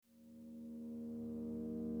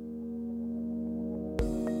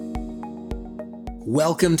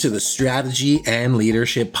Welcome to the Strategy and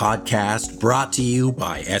Leadership Podcast, brought to you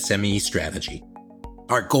by SME Strategy.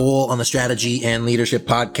 Our goal on the Strategy and Leadership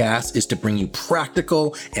Podcast is to bring you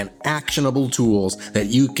practical and actionable tools that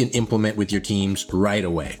you can implement with your teams right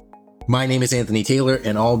away. My name is Anthony Taylor,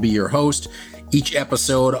 and I'll be your host. Each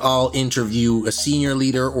episode, I'll interview a senior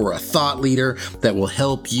leader or a thought leader that will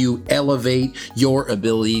help you elevate your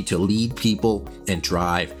ability to lead people and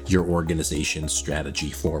drive your organization's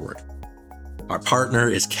strategy forward. Our partner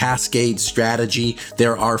is Cascade Strategy.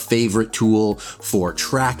 They're our favorite tool for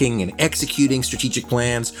tracking and executing strategic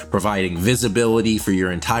plans, providing visibility for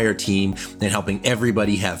your entire team, and helping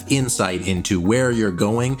everybody have insight into where you're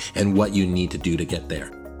going and what you need to do to get there.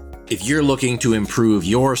 If you're looking to improve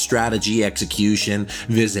your strategy execution,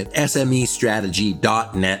 visit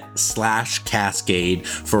smestrategy.net/cascade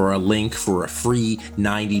for a link for a free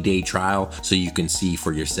 90-day trial so you can see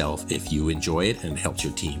for yourself if you enjoy it and it helps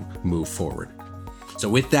your team move forward. So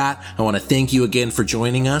with that, I want to thank you again for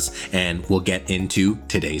joining us, and we'll get into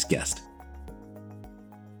today's guest.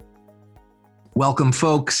 Welcome,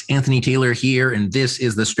 folks. Anthony Taylor here, and this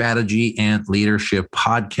is the Strategy and Leadership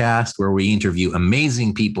Podcast, where we interview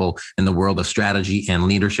amazing people in the world of strategy and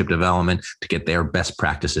leadership development to get their best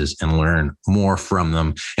practices and learn more from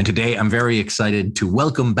them. And today, I'm very excited to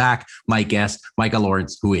welcome back my guest, Micah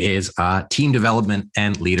Lawrence, who is a team development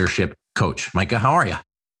and leadership coach. Micah, how are you?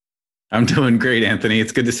 I'm doing great, Anthony.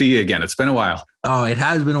 It's good to see you again. It's been a while. Oh, it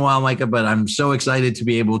has been a while, Micah, but I'm so excited to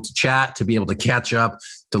be able to chat, to be able to catch up,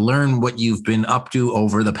 to learn what you've been up to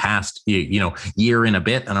over the past, year and a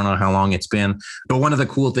bit. I don't know how long it's been, but one of the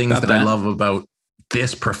cool things that I love about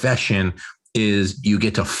this profession is you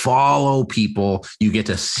get to follow people, you get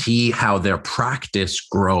to see how their practice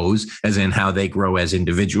grows, as in how they grow as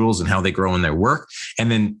individuals and how they grow in their work.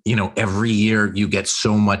 And then, every year you get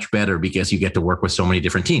so much better because you get to work with so many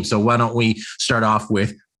different teams. So why don't we start off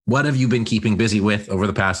with, what have you been keeping busy with over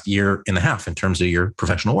the past year and a half in terms of your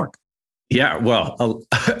professional work? Yeah, well,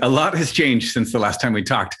 a lot has changed since the last time we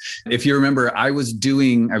talked. If you remember, I was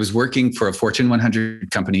working for a Fortune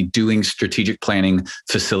 100 company doing strategic planning,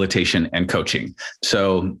 facilitation, and coaching.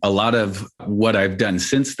 So a lot of what I've done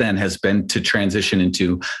since then has been to transition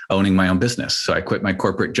into owning my own business. So I quit my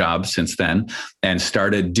corporate job since then and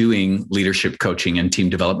started doing leadership coaching and team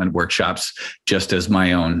development workshops just as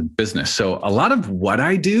my own business. So a lot of what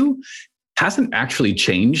I do hasn't actually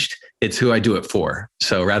changed. It's who I do it for.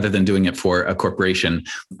 So rather than doing it for a corporation,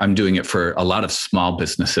 I'm doing it for a lot of small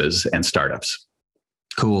businesses and startups.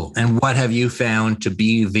 Cool. And what have you found to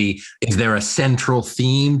be is there a central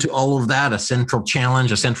theme to all of that, a central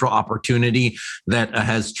challenge, a central opportunity that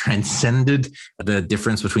has transcended the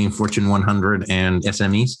difference between Fortune 100 and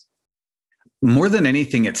SMEs? More than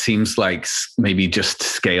anything, it seems like maybe just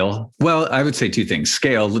scale. Well, I would say two things.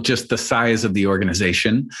 Scale, just the size of the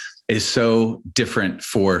organization is so different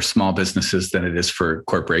for small businesses than it is for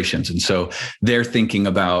corporations. And so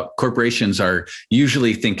corporations are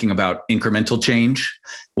usually thinking about incremental change,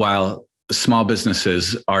 while small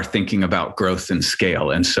businesses are thinking about growth and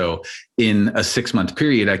scale. And so in a 6-month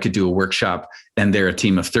period, I could do a workshop and they're a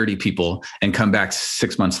team of 30 people and come back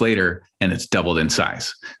 6 months later and it's doubled in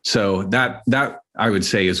size. So that I would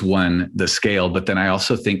say is one, the scale. But then I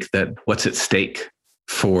also think that what's at stake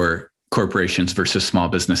for corporations versus small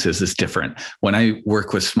businesses is different. When I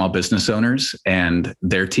work with small business owners and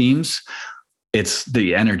their teams,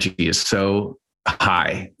 the energy is so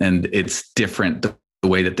high and it's different. The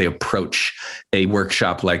way that they approach a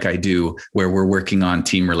workshop like I do, where we're working on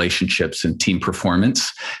team relationships and team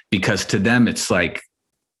performance, because to them, it's like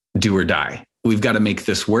do or die. We've got to make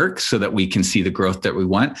this work so that we can see the growth that we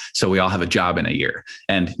want. So we all have a job in a year.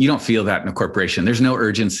 And you don't feel that in a corporation. There's no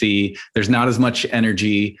urgency. There's not as much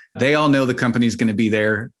energy. They all know the company's going to be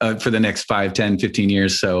there for the next 5, 10, 15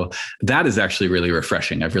 years. So that is actually really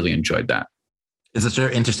refreshing. I've really enjoyed that. It's a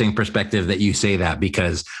sort of interesting perspective that you say that,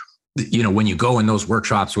 because when you go in those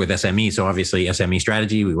workshops with SME, so obviously SME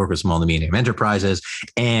Strategy, we work with small to medium enterprises,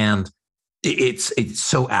 and it's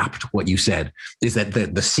so apt what you said is that the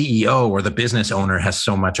CEO or the business owner has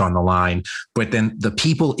so much on the line, but then the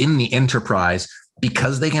people in the enterprise,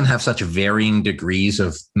 because they can have such varying degrees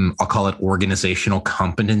of, I'll call it organizational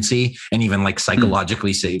competency and even like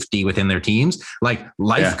psychologically safety within their teams, like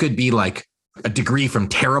life could be like a degree from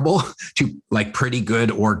terrible to like pretty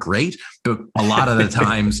good or great. But a lot of the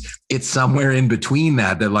times it's somewhere in between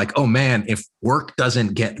that. They're like, oh man, if work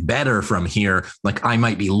doesn't get better from here, like I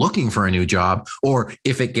might be looking for a new job, or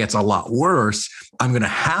if it gets a lot worse, I'm going to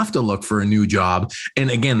have to look for a new job.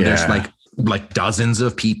 And again, there's like dozens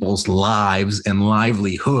of people's lives and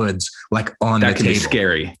lilivelihoods like on the table. That can be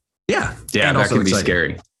scary. Yeah. Yeah, that can be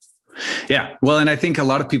scary. Yeah. Well, and I think a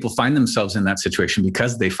lot of people find themselves in that situation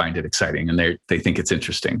because they find it exciting and they think it's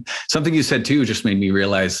interesting. Something you said too just made me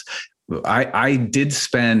realize I did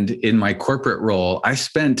spend in my corporate role, I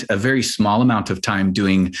spent a very small amount of time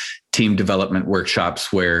doing team development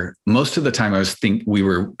workshops where most of the time we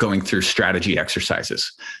were going through strategy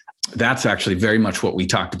exercises. That's actually very much what we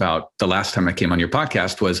talked about the last time I came on your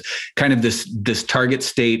podcast, was kind of this target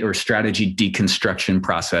state or strategy deconstruction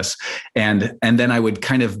process. And then I would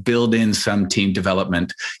kind of build in some team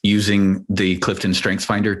development using the Clifton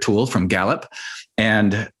StrengthsFinder tool from Gallup.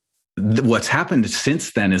 And what's happened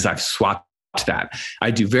since then is I've swapped that.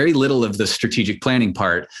 I do very little of the strategic planning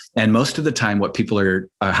part. And most of the time, what people are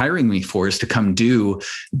hiring me for is to come do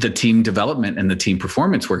the team development and the team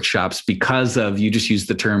performance workshops because of, you just used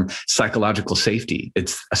the term psychological safety.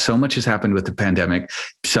 It's so much has happened with the pandemic.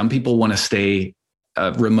 Some people want to stay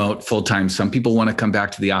remote full-time. Some people want to come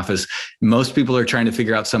back to the office. Most people are trying to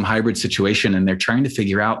figure out some hybrid situation, and they're trying to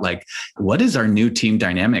figure out, like, what is our new team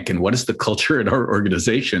dynamic and what is the culture at our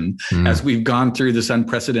organization as we've gone through this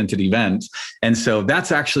unprecedented event. And so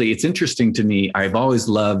that's actually, it's interesting to me. I've always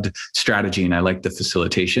loved strategy and I like the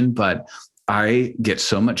facilitation, but I get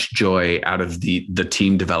so much joy out of the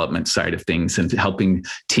team development side of things and helping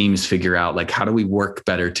teams figure out, like, how do we work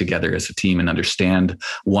better together as a team and understand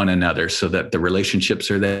one another so that the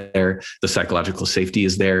relationships are there, the psychological safety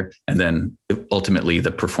is there, and then ultimately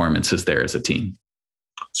the performance is there as a team.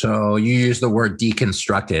 So you use the word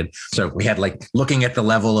deconstructed. So we had like looking at the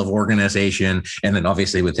level of organization and then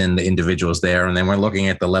obviously within the individuals there. And then we're looking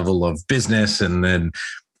at the level of business and then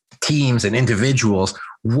teams and individuals.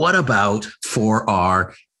 What about for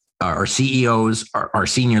our CEOs, our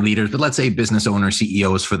senior leaders, but let's say business owners,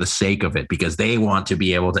 CEOs, for the sake of it, because they want to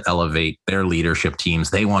be able to elevate their leadership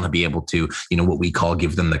teams. They want to be able to, what we call,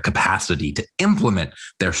 give them the capacity to implement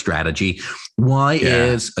their strategy. Why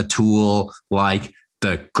is a tool like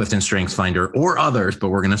the Clifton StrengthsFinder or others, but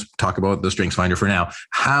we're going to talk about the StrengthsFinder for now.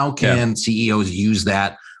 How can CEOs use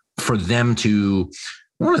that for them to,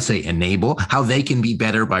 I want to say, enable how they can be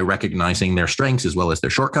better by recognizing their strengths as well as their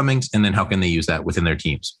shortcomings? And then how can they use that within their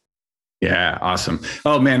teams? Yeah, awesome.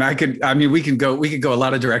 Oh man, we can go a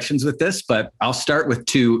lot of directions with this, but I'll start with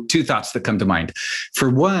two thoughts that come to mind.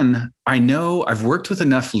 For one, I know I've worked with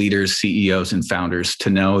enough leaders, CEOs, and founders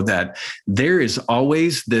to know that there is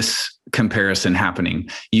always this comparison happening.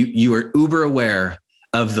 You are uber aware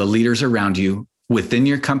of the leaders around you within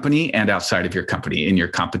your company and outside of your company, in your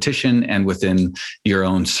competition and within your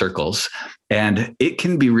own circles. And it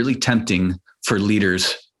can be really tempting for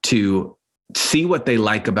leaders to see what they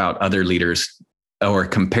like about other leaders or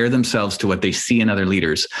compare themselves to what they see in other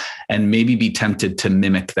leaders and maybe be tempted to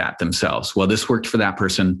mimic that themselves. Well, this worked for that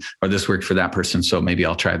person or this worked for that person, so maybe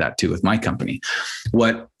I'll try that too with my company.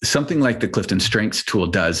 What something like the Clifton Strengths tool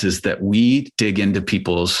does is that we dig into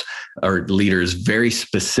people's or leaders' very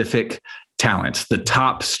specific talents, the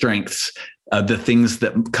top strengths, the things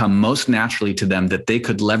that come most naturally to them that they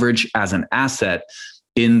could leverage as an asset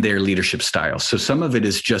in their leadership style. So some of it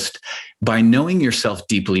is just by knowing yourself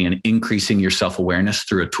deeply and increasing your self-awareness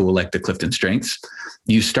through a tool like the Clifton Strengths,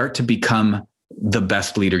 you start to become the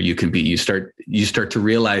best leader you can be. You start to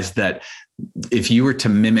realize that if you were to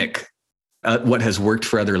mimic what has worked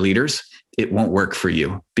for other leaders, it won't work for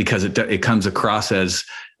you because it comes across as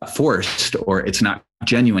forced or it's not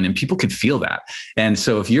genuine, and people can feel that. And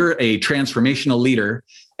so if you're a transformational leader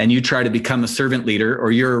and you try to become a servant leader,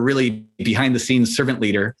 or you're a really behind the scenes servant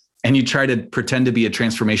leader and you try to pretend to be a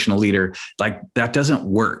transformational leader, like that doesn't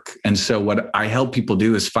work. And so what I help people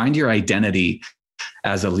do is find your identity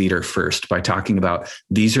as a leader first by talking about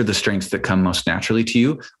these are the strengths that come most naturally to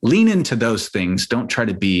you. Lean into those things. Don't try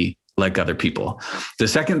to be like other people. The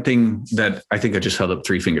second thing that I think I just held up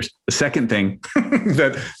 3 fingers. The second thing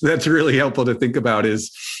that's really helpful to think about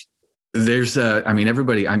is there's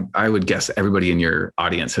everybody, I would guess everybody in your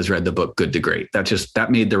audience has read the book Good to Great. That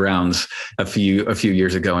made the rounds a few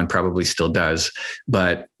years ago and probably still does.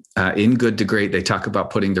 But in Good to Great, they talk about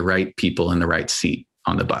putting the right people in the right seat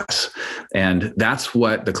on the bus. And that's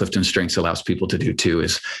what the Clifton Strengths allows people to do too,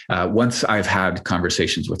 is once I've had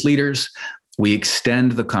conversations with leaders, we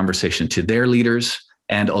extend the conversation to their leaders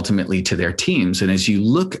and ultimately to their teams. And as you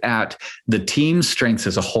look at the team's strengths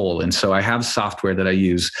as a whole, and so I have software that I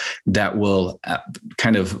use that will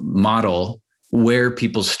kind of model where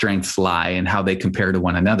people's strengths lie and how they compare to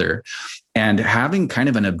one another. And having kind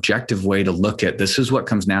of an objective way to look at this is what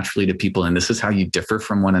comes naturally to people, and this is how you differ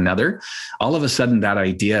from one another. All of a sudden, that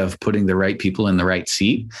idea of putting the right people in the right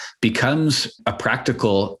seat becomes a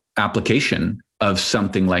practical application of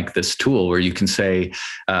something like this tool, where you can say,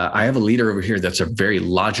 I have a leader over here that's a very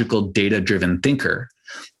logical, data-driven thinker.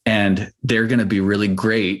 and they're going to be really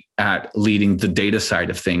great at leading the data side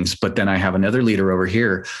of things. But then I have another leader over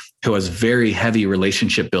here who has very heavy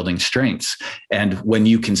relationship building strengths. And when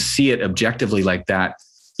you can see it objectively like that,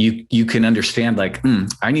 you can understand like,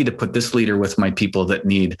 I need to put this leader with my people that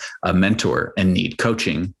need a mentor and need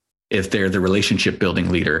coaching if they're the relationship building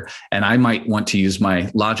leader. And I might want to use my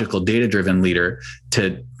logical data driven leader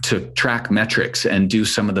to track metrics and do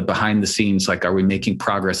some of the behind the scenes, like, are we making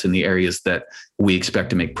progress in the areas that we expect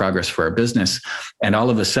to make progress for our business? And all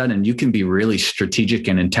of a sudden you can be really strategic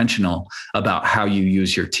and intentional about how you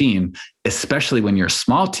use your team, especially when you're a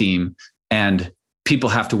small team and people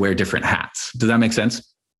have to wear different hats. Does that make sense?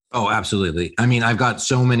 Oh, absolutely. I mean, I've got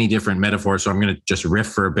so many different metaphors, so I'm going to just riff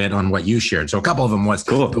for a bit on what you shared. So a couple of them was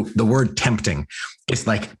cool. The word tempting. It's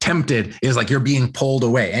like tempted is like you're being pulled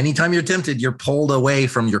away. Anytime you're tempted, you're pulled away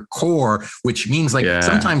from your core, which means like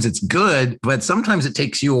sometimes it's good, but sometimes it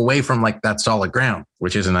takes you away from like that solid ground,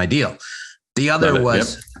 which isn't ideal. The other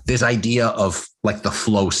was this idea of like the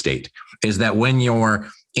flow state, is that when you're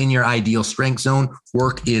in your ideal strength zone,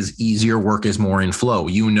 work is easier, work is more in flow.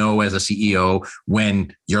 You know, as a CEO,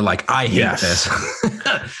 when you're like, I hate this.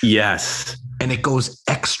 Yes. And it goes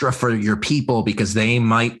extra for your people because they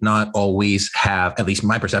might not always have, at least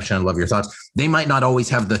my perception, I love your thoughts, they might not always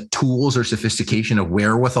have the tools or sophistication of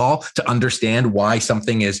wherewithal to understand why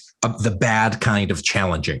something is the bad kind of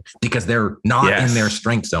challenging because they're not in their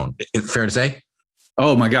strength zone. Fair to say?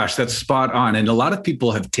 Oh my gosh, that's spot on. And a lot of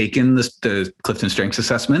people have taken the Clifton Strengths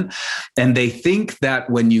Assessment, and they think that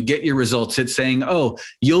when you get your results, it's saying, oh,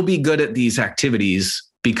 you'll be good at these activities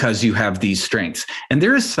because you have these strengths. And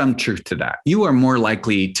there is some truth to that. You are more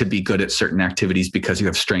likely to be good at certain activities because you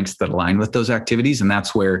have strengths that align with those activities. And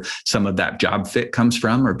that's where some of that job fit comes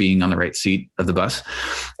from, or being on the right seat of the bus.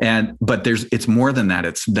 But it's more than that.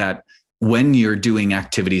 It's that when you're doing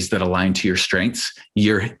activities that align to your strengths,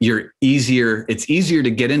 it's easier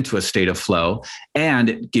to get into a state of flow, and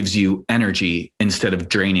it gives you energy instead of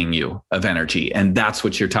draining you of energy. And that's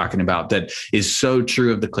what you're talking about. That is so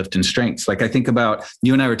true of the Clifton Strengths. Like, I think about,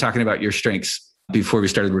 you and I were talking about your strengths before we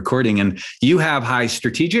started recording, and you have high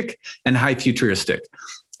strategic and high futuristic.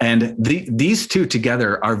 And these two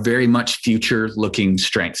together are very much future looking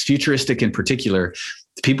strengths. Futuristic in particular,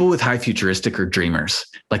 people with high futuristic are dreamers.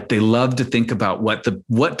 Like, they love to think about what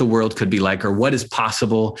the world could be like, or what is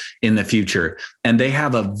possible in the future. And they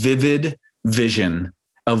have a vivid vision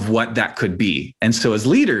of what that could be. And so as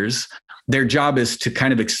leaders, their job is to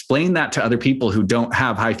kind of explain that to other people who don't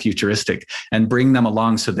have high futuristic and bring them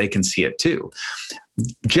along so they can see it too.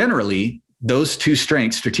 Generally, those two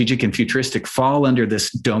strengths, strategic and futuristic, fall under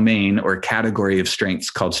this domain or category of strengths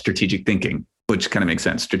called strategic thinking, which kind of makes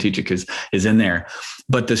sense. Strategic is in there.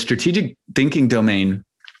 But the strategic thinking domain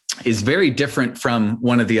is very different from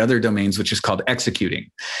one of the other domains, which is called executing.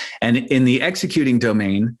 And in the executing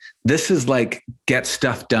domain, this is like get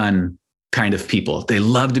stuff done kind of people. They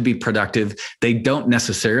love to be productive. They don't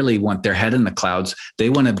necessarily want their head in the clouds. They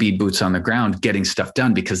want to be boots on the ground, getting stuff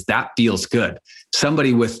done, because that feels good.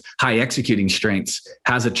 Somebody with high executing strengths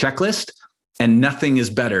has a checklist, and nothing is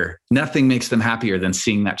better. Nothing makes them happier than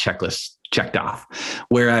seeing that checklist checked off.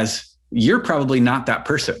 Whereas you're probably not that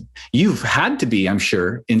person. You've had to be, I'm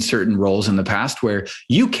sure, in certain roles in the past where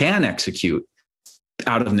you can execute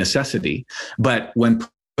out of necessity. But when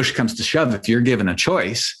push comes to shove, if you're given a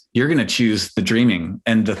choice, you're going to choose the dreaming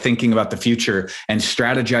and the thinking about the future and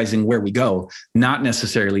strategizing where we go, not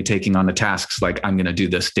necessarily taking on the tasks like, I'm going to do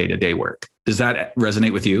this day-to-day work. Does that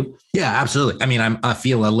resonate with you? Yeah, absolutely. I mean, I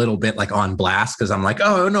feel a little bit like on blast because I'm like,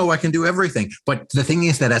 oh no, I can do everything. But the thing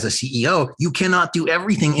is that as a CEO, you cannot do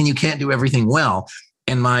everything, and you can't do everything well.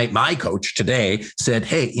 And my coach today said,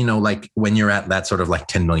 hey, like when you're at that sort of like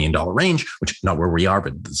 $10 million range, which not where we are,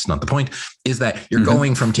 but that's not the point, is that you're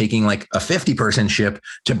going from taking like a 50-person ship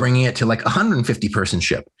to bringing it to like 150-person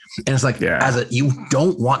ship. And it's like, you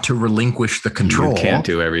don't want to relinquish the control. You can't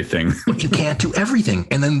do everything. You can't do everything.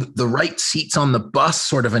 And then the right seats on the bus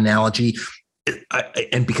sort of analogy,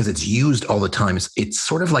 and because it's used all the time, it's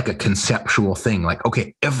sort of like a conceptual thing. Like,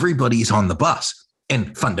 okay, everybody's on the bus.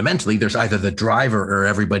 And fundamentally, there's either the driver or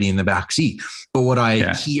everybody in the back seat. But what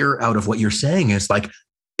I hear out of what you're saying is like,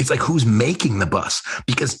 it's like, who's making the bus?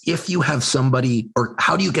 Because if you have somebody, or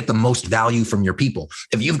how do you get the most value from your people?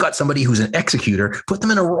 If you've got somebody who's an executor, put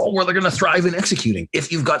them in a role where they're going to thrive in executing. If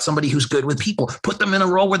you've got somebody who's good with people, put them in a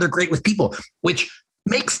role where they're great with people, which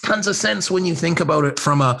makes tons of sense when you think about it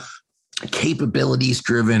from a capabilities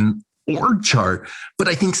driven org chart. But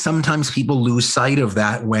I think sometimes people lose sight of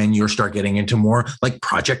that when you start getting into more like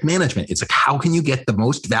project management. It's like, how can you get the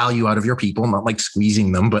most value out of your people? Not like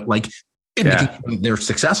squeezing them, but like making sure they're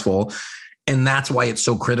successful. And that's why it's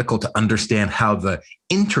so critical to understand how the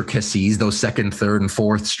intricacies, those second, third, and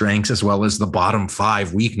fourth strengths, as well as the bottom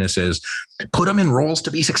 5 weaknesses, put them in roles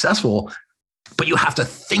to be successful. But you have to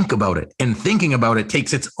think about it. And thinking about it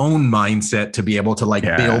takes its own mindset to be able to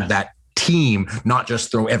build that team, not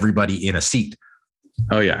just throw everybody in a seat.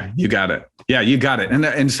 Oh yeah, you got it. Yeah, you got it.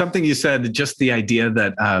 And something you said, just the idea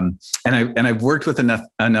that, and I've worked with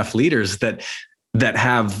enough leaders that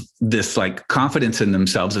have this like confidence in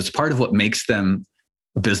themselves. It's part of what makes them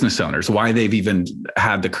business owners, why they've even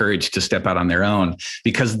had the courage to step out on their own,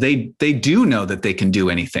 because they do know that they can do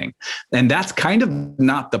anything. And that's kind of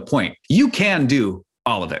not the point. You can do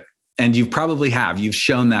all of it. And you probably have. You've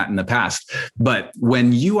shown that in the past. But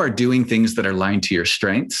when you are doing things that are aligned to your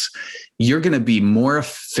strengths, you're going to be more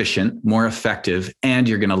efficient, more effective, and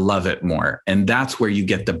you're going to love it more. And that's where you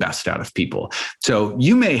get the best out of people. So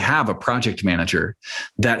you may have a project manager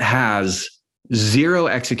that has 0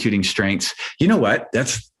 executing strengths. You know what?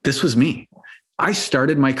 This was me. I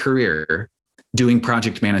started my career doing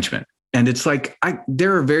project management. And it's like,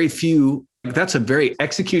 there are very few, that's a very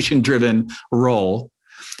execution driven role.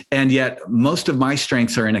 And yet most of my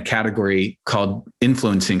strengths are in a category called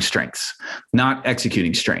influencing strengths, not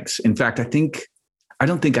executing strengths. In fact, I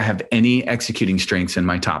don't think I have any executing strengths in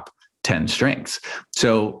my top 10 strengths.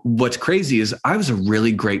 So what's crazy is I was a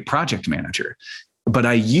really great project manager, but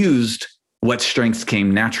I used what strengths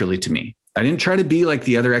came naturally to me. I didn't try to be like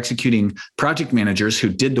the other executing project managers who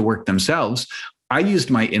did the work themselves. I used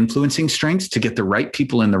my influencing strengths to get the right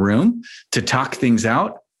people in the room, to talk things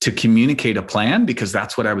out, to communicate a plan, because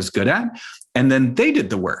that's what I was good at. And then they did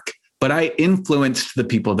the work, but I influenced the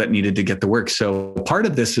people that needed to get the work. So part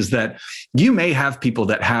of this is that you may have people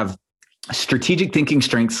that have strategic thinking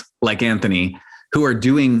strengths like Anthony, who are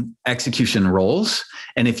doing execution roles.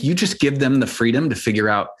 And if you just give them the freedom to figure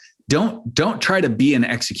out, don't try to be an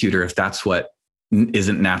executor if that's what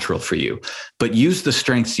isn't natural for you, but use the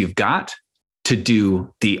strengths you've got to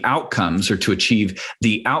do the outcomes, or to achieve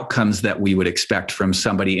the outcomes that we would expect from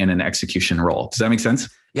somebody in an execution role. Does that make sense?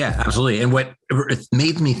 Yeah, absolutely. And what it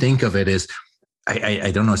made me think of it is,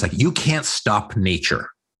 I don't know, it's like you can't stop nature.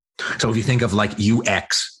 So if you think of like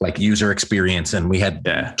UX, like user experience, and we had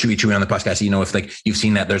Chewy on the podcast, if like you've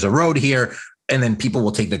seen that there's a road here, and then people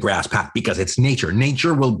will take the grass path because it's nature.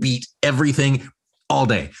 Nature will beat everything all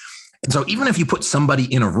day. And so even if you put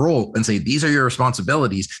somebody in a role and say, these are your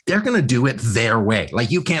responsibilities, they're going to do it their way. Like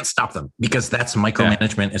you can't stop them because that's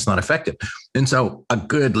micromanagement. Yeah. It's not effective. And so a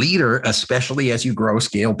good leader, especially as you grow,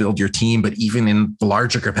 scale, build your team, but even in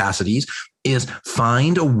larger capacities, is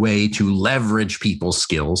find a way to leverage people's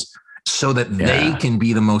skills so that they can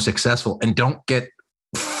be the most successful, and don't get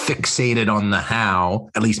fixated on the how,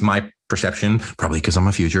 at least my perception, probably because I'm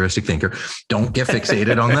a futuristic thinker. Don't get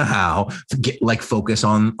fixated on the how, focus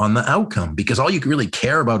on the outcome, because all you really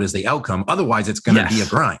care about is the outcome. Otherwise it's going to be a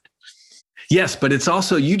grind. Yes. But it's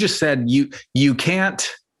also, you just said you can't,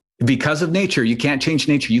 because of nature, you can't change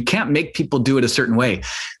nature. You can't make people do it a certain way.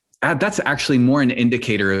 That's actually more an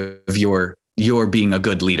indicator of your being a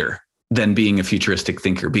good leader than being a futuristic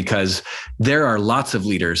thinker, because there are lots of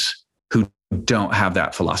leaders who don't have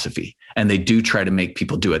that philosophy, and they do try to make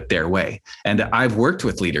people do it their way. And I've worked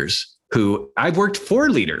for leaders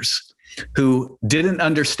who didn't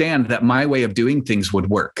understand that my way of doing things would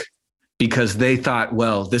work, because they thought,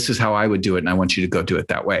 well, this is how I would do it, and I want you to go do it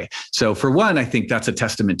that way. So for one, I think that's a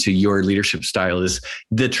testament to your leadership style. Is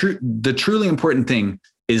the truly important thing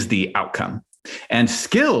is the outcome. And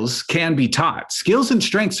skills can be taught. Skills and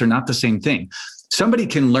strengths are not the same thing. Somebody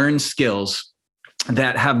can learn skills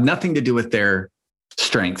that have nothing to do with their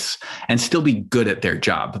strengths and still be good at their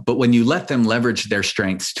job. But when you let them leverage their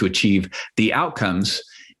strengths to achieve the outcomes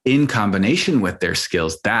in combination with their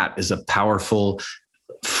skills, that is a powerful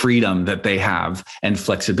freedom that they have and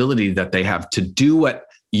flexibility that they have to do what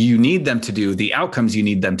you need them to do, the outcomes you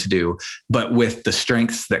need them to do, but with the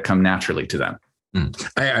strengths that come naturally to them.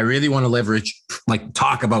 I really want to leverage,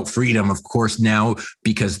 talk about freedom, of course, now,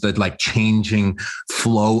 because the changing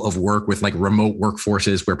flow of work with remote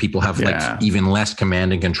workforces where people have even less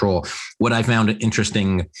command and control. What I found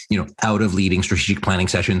interesting, out of leading strategic planning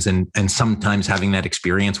sessions and sometimes having that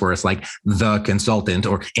experience where it's like the consultant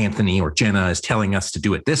or Anthony or Jenna is telling us to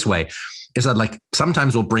do it this way, is that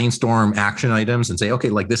sometimes we'll brainstorm action items and say, okay,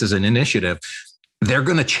 this is an initiative. They're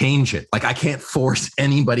going to change it. I can't force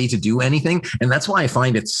anybody to do anything. And that's why I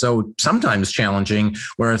find it so sometimes challenging,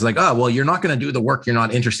 where it's you're not going to do the work you're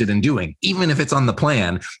not interested in doing. Even if it's on the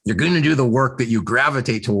plan, you're going to do the work that you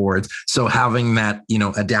gravitate towards. So having that,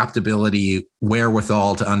 adaptability,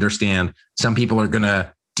 wherewithal to understand some people are going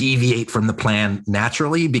to deviate from the plan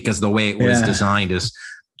naturally because the way it was designed is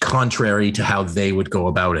contrary to how they would go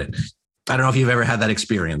about it. I don't know if you've ever had that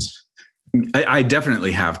experience. I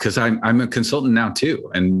definitely have, because I'm a consultant now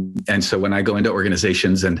too. And so when I go into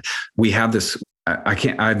organizations and we have this,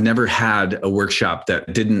 I've never had a workshop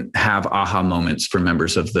that didn't have aha moments for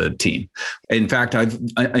members of the team. In fact,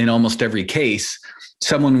 in almost every case,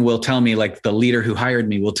 someone will tell me, like the leader who hired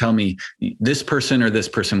me will tell me, this person or this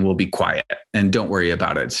person will be quiet and don't worry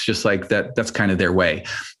about it. It's just like that. That's kind of their way.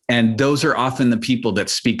 And those are often the people that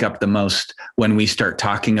speak up the most when we start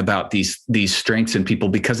talking about these strengths in people,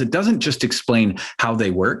 because it doesn't just explain how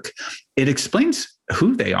they work. It explains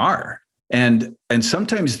who they are. And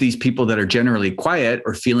sometimes these people that are generally quiet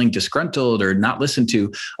or feeling disgruntled or not listened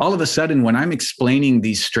to, all of a sudden, when I'm explaining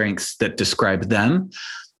these strengths that describe them,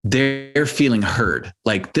 they're feeling heard.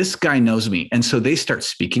 Like, this guy knows me. And so they start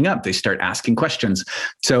speaking up. They start asking questions.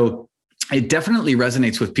 So it definitely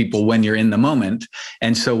resonates with people when you're in the moment.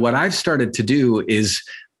 And so what I've started to do is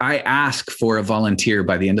I ask for a volunteer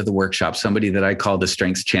by the end of the workshop, somebody that I call the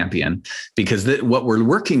strengths champion, because what we're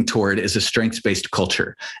working toward is a strengths-based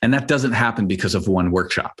culture. And that doesn't happen because of one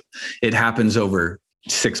workshop. It happens over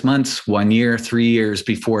 6 months, 1 year, 3 years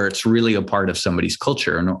before it's really a part of somebody's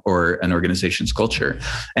culture or an organization's culture.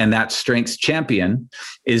 And that strengths champion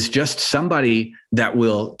is just somebody that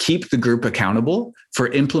will keep the group accountable for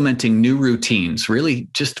implementing new routines, really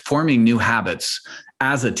just forming new habits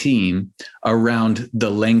as a team around the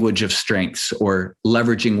language of strengths, or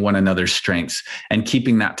leveraging one another's strengths and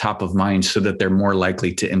keeping that top of mind so that they're more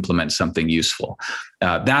likely to implement something useful.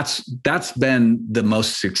 That's been the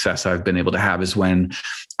most success I've been able to have, is when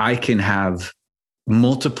I can have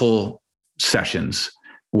multiple sessions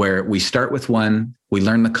where we start with one, we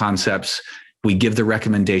learn the concepts, we give the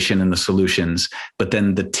recommendation and the solutions, but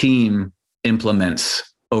then the team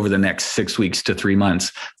implements over the next 6 weeks to 3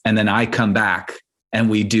 months. And then I come back and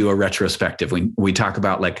we do a retrospective. We talk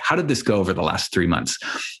about, like, how did this go over the last 3 months?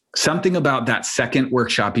 Something about that second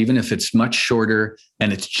workshop, even if it's much shorter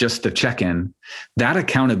and it's just a check-in, that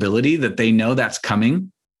accountability that they know that's coming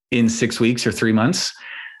in 6 weeks or 3 months,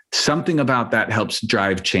 something about that helps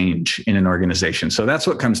drive change in an organization. So that's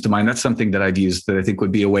what comes to mind. That's something that I've used that I think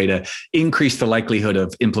would be a way to increase the likelihood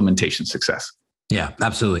of implementation success. Yeah,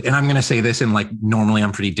 absolutely. And I'm going to say this, and like, normally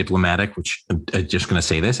I'm pretty diplomatic, which I'm just going to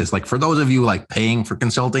say this. It's like, for those of you like paying for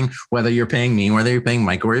consulting, whether you're paying me, whether you're paying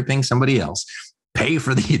Mike, or you're paying somebody else, pay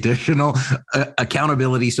for the additional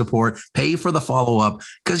accountability support, pay for the follow-up,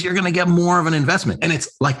 because you're going to get more of an investment. And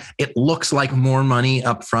it's like, it looks like more money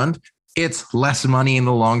up front. It's less money in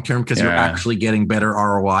the long term, because you're actually getting better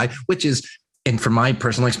ROI, which is, and from my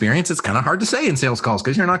personal experience, it's kind of hard to say in sales calls,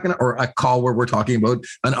 because you're not going to, or a call where we're talking about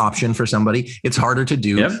an option for somebody, it's harder to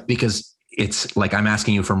do because it's like, I'm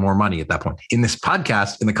asking you for more money at that point. In this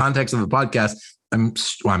podcast, in the context of the podcast,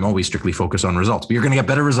 I'm always strictly focused on results, but you're going to get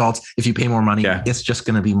better results if you pay more money. Yeah. It's just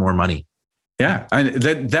going to be more money. Yeah.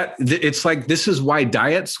 It's like, this is why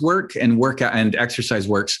diets work and workout and exercise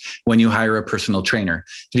works when you hire a personal trainer,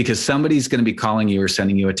 because somebody's going to be calling you or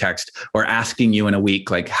sending you a text or asking you in a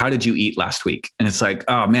week, like, how did you eat last week? And it's like,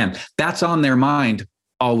 oh man, that's on their mind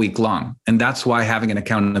all week long. And that's why having an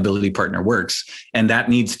accountability partner works. And that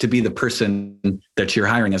needs to be the person that you're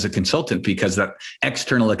hiring as a consultant, because that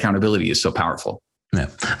external accountability is so powerful. Yeah.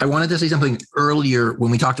 I wanted to say something earlier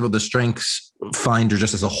when we talked about the Strengths Finder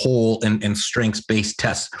just as a whole and strengths-based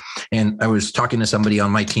tests. And I was talking to somebody on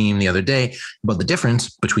my team the other day about the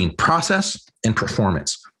difference between process and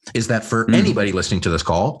performance. Is that for anybody listening to this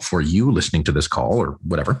call, for you listening to this call or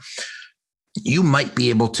whatever, you might be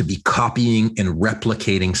able to be copying and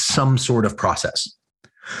replicating some sort of process.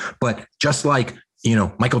 But just like,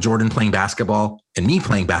 Michael Jordan playing basketball and me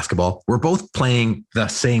playing basketball, we're both playing the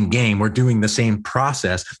same game. We're doing the same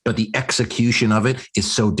process, but the execution of it is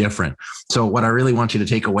so different. So what I really want you to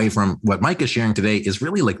take away from what Mike is sharing today is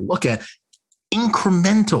really like, look at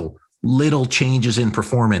incremental little changes in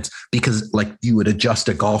performance, because like you would adjust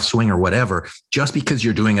a golf swing or whatever. Just because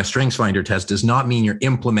you're doing a Strengths Finder test does not mean you're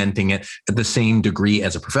implementing it at the same degree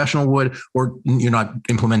as a professional would, or you're not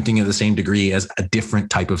implementing it at the same degree as a different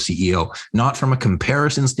type of CEO, not from a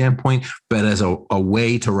comparison standpoint, but as a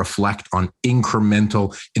way to reflect on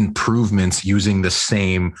incremental improvements using the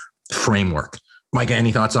same framework. Mike,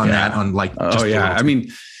 any thoughts on that? On like, I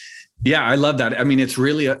love that. I mean, it's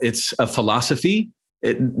really it's a philosophy.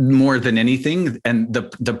 More than anything. And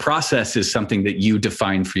the process is something that you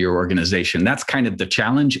define for your organization. That's kind of the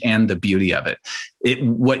challenge and the beauty of it.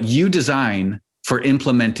 What you design for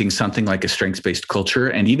implementing something like a strengths-based culture.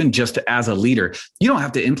 And even just as a leader, you don't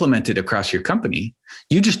have to implement it across your company.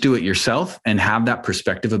 You just do it yourself and have that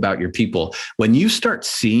perspective about your people. When you start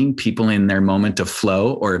seeing people in their moment of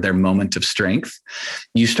flow or their moment of strength,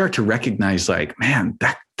 you start to recognize like, man,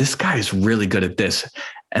 this guy is really good at this.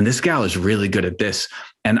 And this gal is really good at this.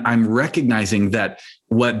 And I'm recognizing that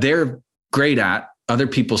what they're great at, other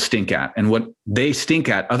people stink at. And what they stink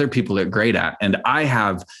at, other people are great at. And I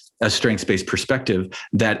have a strengths-based perspective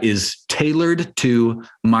that is tailored to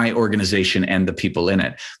my organization and the people in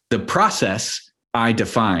it. The process I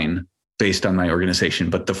define based on my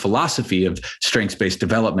organization, but the philosophy of strengths-based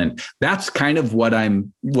development, that's kind of what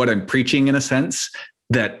I'm preaching in a sense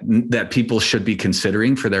that people should be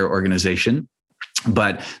considering for their organization.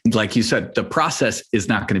 But like you said, the process is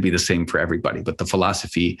not going to be the same for everybody, but the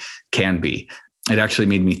philosophy can be. It actually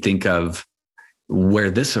made me think of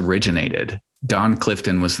where this originated. Don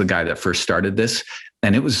Clifton was the guy that first started this.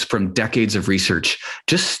 And it was from decades of research,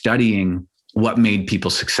 just studying what made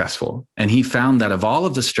people successful. And he found that of all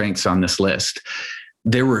of the strengths on this list,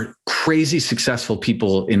 there were crazy successful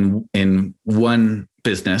people in one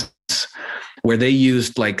business where they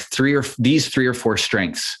used like three or four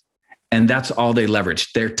strengths. And that's all they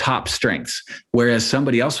leveraged, their top strengths. Whereas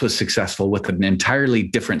somebody else was successful with an entirely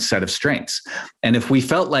different set of strengths. And if we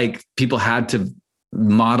felt like people had to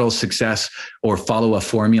model success or follow a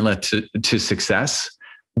formula to success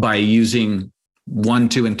by using 1,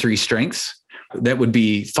 2, and 3 strengths, that would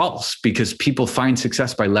be false, because people find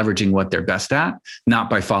success by leveraging what they're best at, not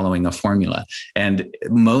by following a formula. And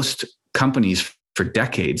most companies for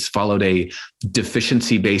decades followed a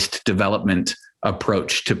deficiency-based development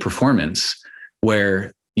approach to performance,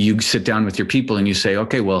 where you sit down with your people and you say,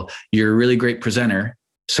 okay, well, you're a really great presenter,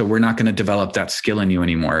 so we're not going to develop that skill in you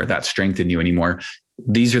anymore, that strength in you anymore.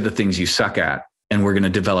 These are the things you suck at, and we're going to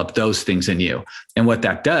develop those things in you. And what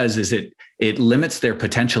that does is it limits their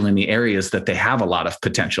potential in the areas that they have a lot of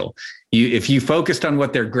potential. If you focused on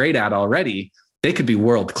what they're great at already, they could be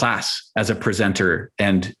world class as a presenter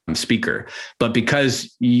and speaker. But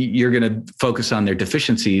because you're going to focus on their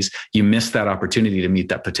deficiencies, you miss that opportunity to meet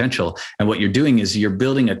that potential. And what you're doing is you're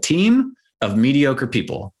building a team of mediocre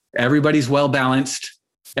people. Everybody's well balanced.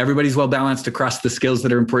 Everybody's well balanced across the skills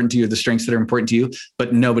that are important to you, the strengths that are important to you,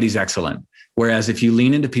 but nobody's excellent. Whereas if you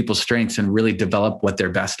lean into people's strengths and really develop what they're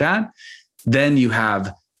best at, then you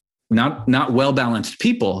have not well-balanced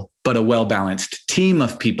people, but a well-balanced team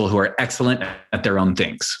of people who are excellent at their own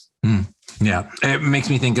things. Yeah. It makes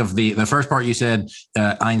me think of the first part you said.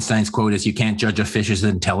 Einstein's quote is, you can't judge a fish's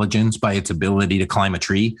intelligence by its ability to climb a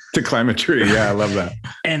tree. Yeah, I love that.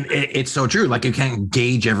 And it's so true. Like, you can't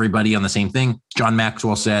gauge everybody on the same thing. John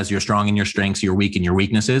Maxwell says you're strong in your strengths, you're weak in your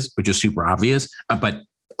weaknesses, which is super obvious, but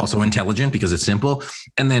also intelligent because it's simple.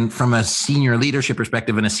 And then from a senior leadership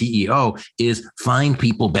perspective and a CEO is find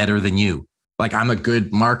people better than you. Like, I'm a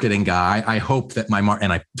good marketing guy. I hope that my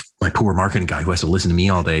poor marketing guy who has to listen to me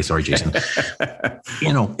all day. Sorry, Jason.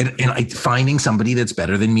 Finding somebody that's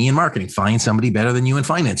better than me in marketing, find somebody better than you in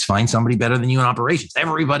finance, find somebody better than you in operations.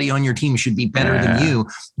 Everybody on your team should be better than you,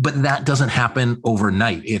 but that doesn't happen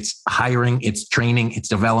overnight. It's hiring, it's training, it's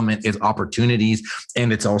development, it's opportunities,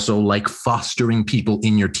 and it's also like fostering people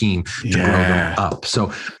in your team to grow them up.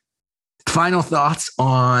 So, final thoughts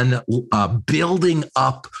on building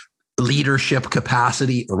up leadership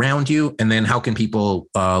capacity around you, and then how can people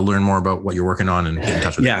learn more about what you're working on and get in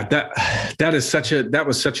touch with you? That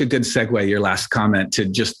was such a good segue, your last comment, to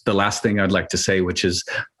just the last thing I'd like to say, which is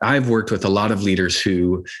I've worked with a lot of leaders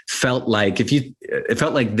who felt like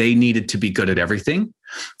they needed to be good at everything,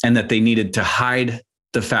 and that they needed to hide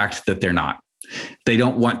the fact that they're not. They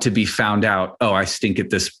don't want to be found out, oh, I stink at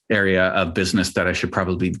this area of business that I should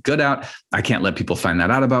probably be good at. I can't let people find that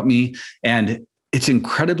out about me. And it's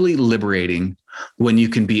incredibly liberating when you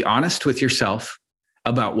can be honest with yourself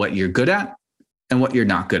about what you're good at and what you're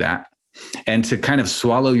not good at, and to kind of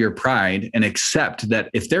swallow your pride and accept that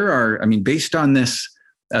if there are, based on this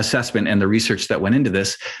assessment and the research that went into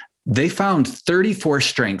this, they found 34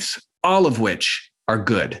 strengths, all of which are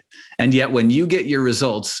good. And yet when you get your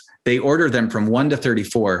results, they order them from 1 to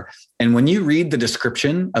 34. And when you read the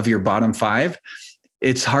description of your bottom 5,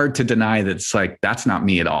 it's hard to deny that it's like, that's not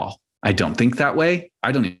me at all. I don't think that way.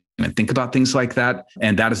 I don't even think about things like that.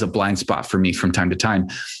 And that is a blind spot for me from time to time.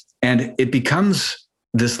 And it becomes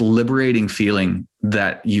this liberating feeling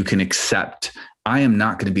that you can accept, I am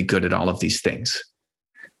not going to be good at all of these things,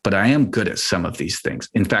 but I am good at some of these things.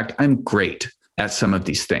 In fact, I'm great at some of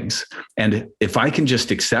these things. And if I can just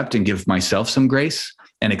accept and give myself some grace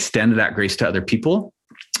and extend that grace to other people,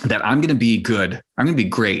 that I'm going to be good. I'm going to be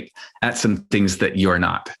great at some things that you're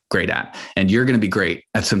not great at. And you're going to be great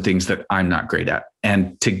at some things that I'm not great at.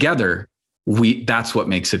 And together, that's what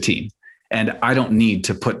makes a team. And I don't need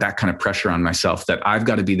to put that kind of pressure on myself that I've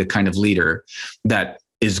got to be the kind of leader that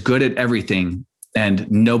is good at everything and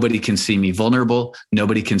nobody can see me vulnerable.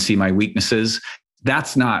 Nobody can see my weaknesses.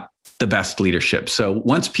 That's not the best leadership. So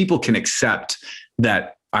once people can accept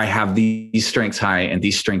that I have these strengths high and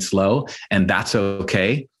these strengths low, and that's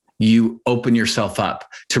okay, you open yourself up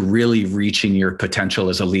to really reaching your potential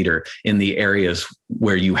as a leader in the areas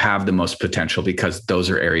where you have the most potential, because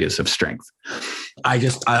those are areas of strength. I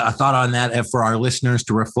thought on that for our listeners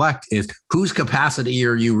to reflect is, whose capacity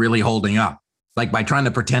are you really holding up? Like, by trying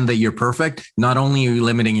to pretend that you're perfect, not only are you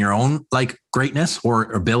limiting your own like greatness or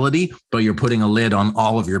ability, but you're putting a lid on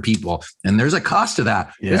all of your people. And there's a cost to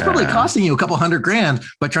that. Yeah. It's probably costing you a couple $100,000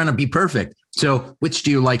 by trying to be perfect. So which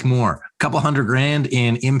do you like more? A couple $100,000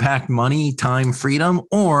 in impact, money, time, freedom,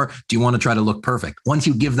 or do you want to try to look perfect? Once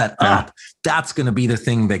you give that up, that's going to be the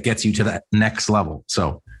thing that gets you to that next level.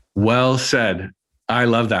 So well said. I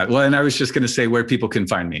love that. Well, and I was just going to say where people can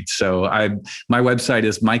find me. So my website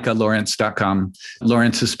is micalawrence.com.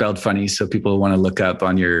 Lawrence is spelled funny, so people want to look up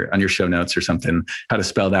on your show notes or something how to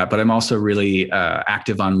spell that. But I'm also really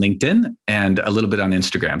active on LinkedIn and a little bit on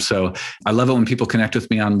Instagram. So I love it when people connect with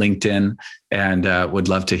me on LinkedIn, and would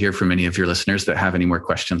love to hear from any of your listeners that have any more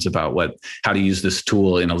questions about how to use this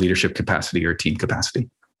tool in a leadership capacity or team capacity.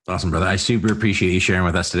 Awesome, brother. I super appreciate you sharing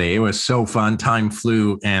with us today. It was so fun. Time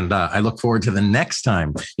flew. And I look forward to the next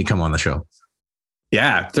time you come on the show.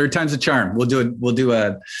 Yeah. Third time's a charm. We'll do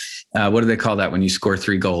a what do they call that when you score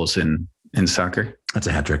 3 goals in soccer? That's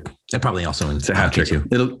a hat trick. That probably also it's a hat trick too.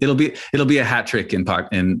 It'll be a hat trick of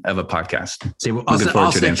a podcast. See,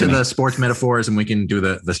 I'll stick to the sports metaphors, and we can do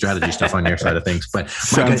the strategy stuff on your side of things. But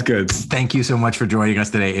sounds good. Thank you so much for joining us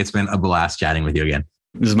today. It's been a blast chatting with you again.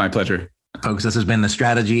 This is my pleasure. Folks, this has been the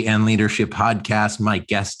Strategy and Leadership Podcast. My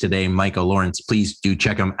guest today, Michael Lawrence. Please do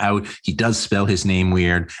check him out. He does spell his name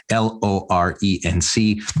weird, Lawrence,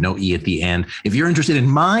 no E at the end. If you're interested in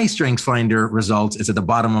my StrengthsFinder results, it's at the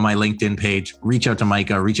bottom of my LinkedIn page. Reach out to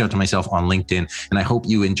Micah, reach out to myself on LinkedIn. And I hope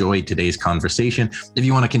you enjoyed today's conversation. If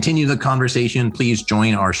you want to continue the conversation, please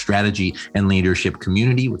join our Strategy and Leadership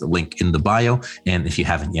community with a link in the bio. And if you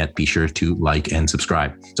haven't yet, be sure to like and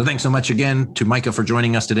subscribe. So thanks so much again to Micah for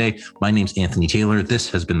joining us today. My name's Anthony Taylor. This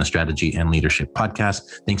has been the Strategy and Leadership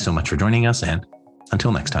Podcast. Thanks so much for joining us. And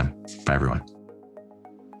until next time, bye everyone.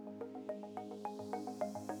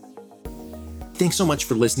 Thanks so much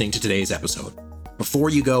for listening to today's episode. Before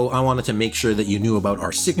you go, I wanted to make sure that you knew about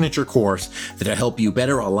our signature course that'll help you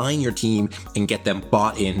better align your team and get them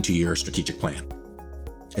bought into your strategic plan.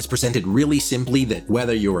 It's presented really simply that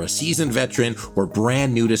whether you're a seasoned veteran or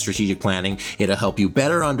brand new to strategic planning, it'll help you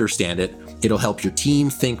better understand it, it'll help your team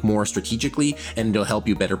think more strategically, and it'll help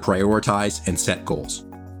you better prioritize and set goals.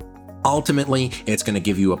 Ultimately, it's going to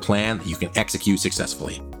give you a plan that you can execute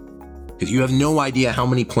successfully. Because you have no idea how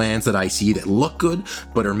many plans that I see that look good,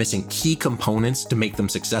 but are missing key components to make them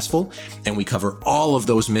successful, and we cover all of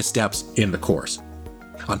those missteps in the course.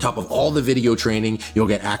 On top of all the video training, you'll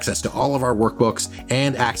get access to all of our workbooks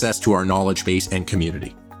and access to our knowledge base and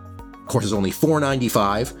community. The course is only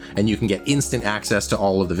 $4.95, and you can get instant access to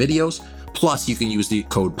all of the videos. Plus, you can use the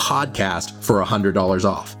code PODCAST for $100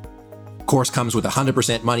 off. The course comes with a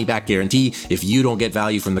 100% money back guarantee. If you don't get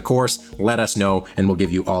value from the course, let us know and we'll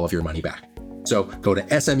give you all of your money back. So go to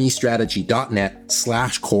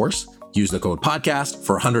smestrategy.net/course. Use the code podcast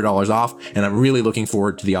for $100 off. And I'm really looking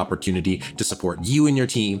forward to the opportunity to support you and your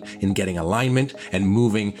team in getting alignment and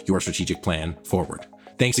moving your strategic plan forward.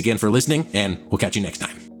 Thanks again for listening, and we'll catch you next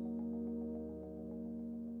time.